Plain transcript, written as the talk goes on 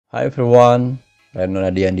Hi everyone, Reno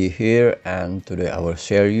Nadiandi here, and today I will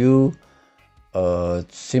share you a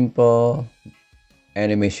simple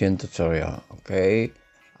animation tutorial. Okay,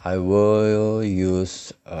 I will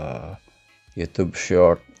use YouTube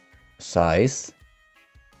short size.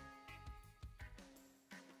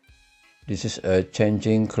 This is a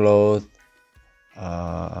changing clothes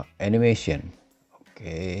animation.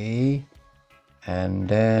 Okay, and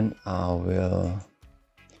then I will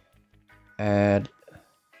add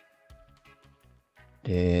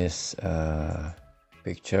this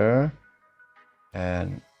picture,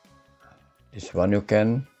 and this one you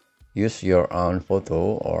can use your own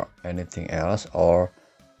photo or anything else, or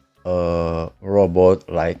a robot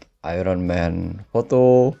like Iron Man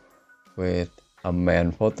photo with a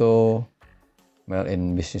man photo, male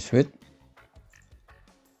in business suit.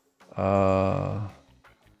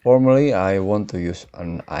 Formally I want to use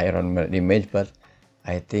an Iron Man image, but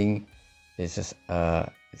I think this is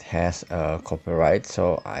it has a copyright,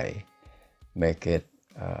 so I make it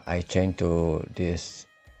I change to this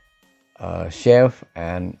chef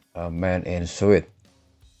and a man in suit.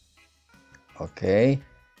 Okay,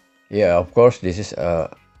 yeah, of course this is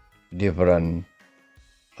a different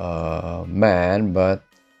man, but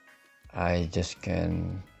I just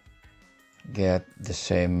can get the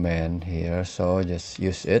same man here, so just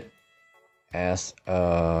use it as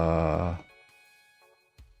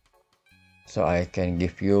so I can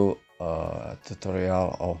give you a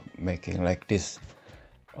tutorial of making like this.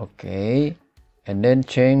 Okay, and then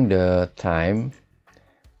change the time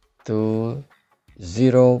to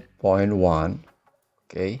 0.1.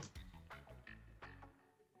 Okay,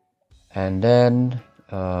 and then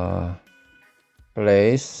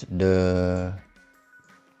place the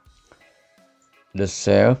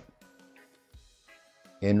chef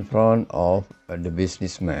in front of the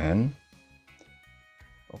businessman.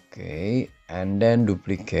 Okay, and then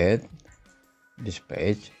duplicate this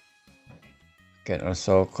page. You can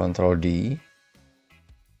also Control D,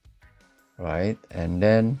 right? And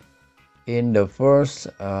then in the first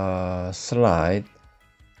slide,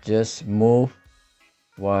 just move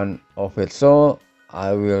one of it. So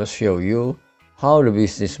I will show you how the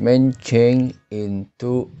businessman change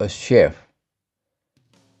into a chef.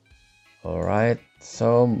 All right,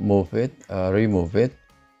 so move it, remove it.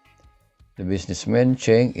 The businessman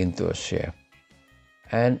change into a chef.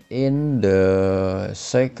 And in the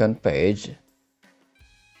second page,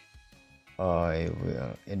 I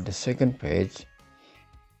will, in the second page,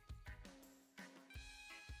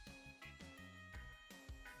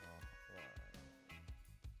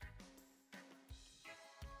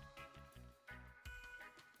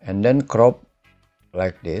 and then crop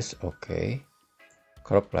like this. Okay,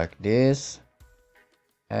 crop like this.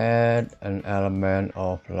 Add an element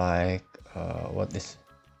of like what is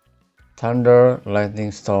thunder,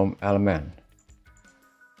 lightning, storm element.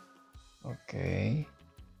 Okay,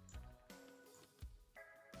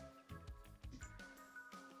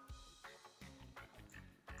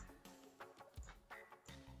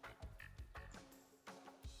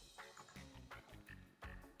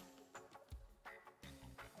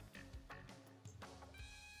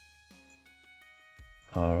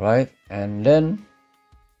 all right, and then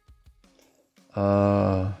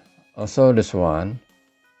also this one,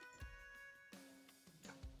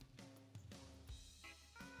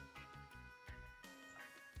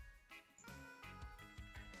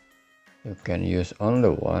 you can use only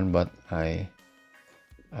one, but I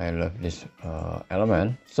love this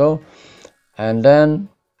element. So, and then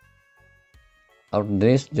after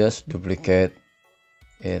this, just duplicate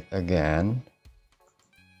it again.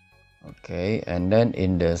 Okay, and then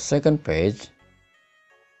in the second page,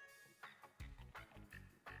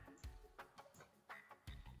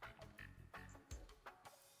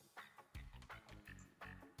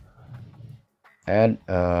 add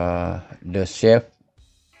the chef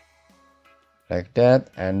like that,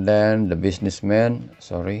 and then the businessman,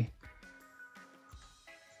 sorry,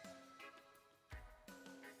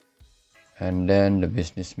 and then the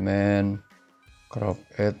businessman, crop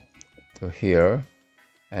it to here,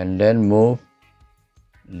 and then move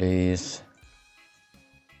this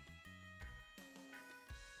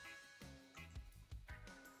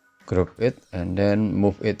group it and then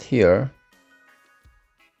move it here.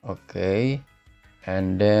 Okay,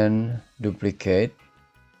 and then duplicate,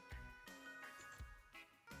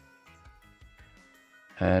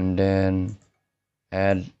 and then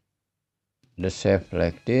add the shape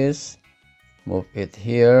like this, move it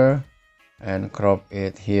here and crop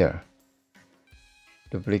it here.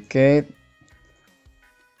 Duplicate,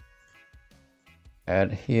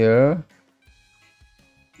 add here,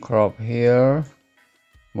 crop here,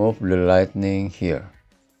 move the lightning here.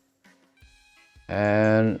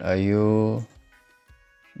 and you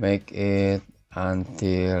make it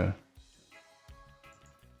until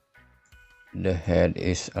the head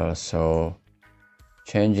is also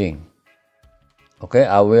changing. Okay,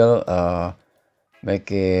 I will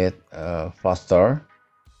make it faster.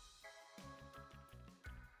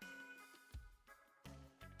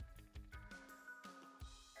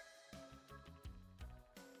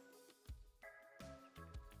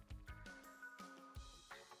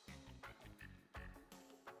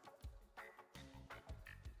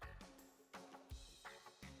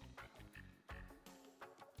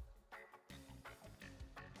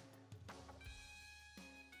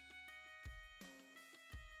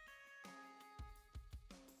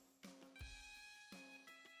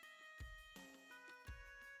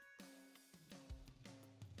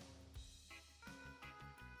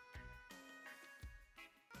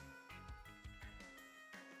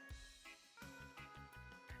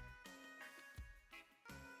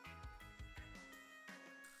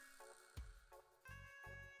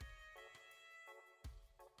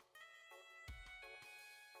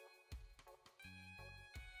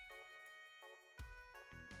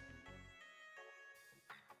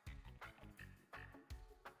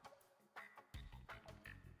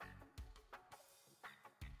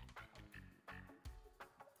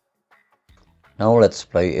 Now let's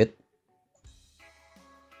play it.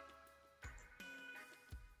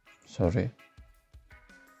 Sorry.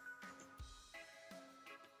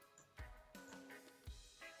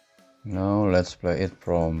 Now let's play it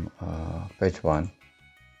from page 1.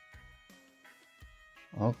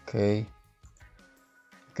 Okay.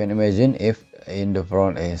 You can imagine if in the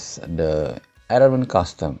front is the element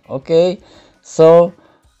custom. Okay. So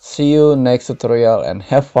see you next tutorial and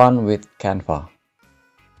have fun with Canva.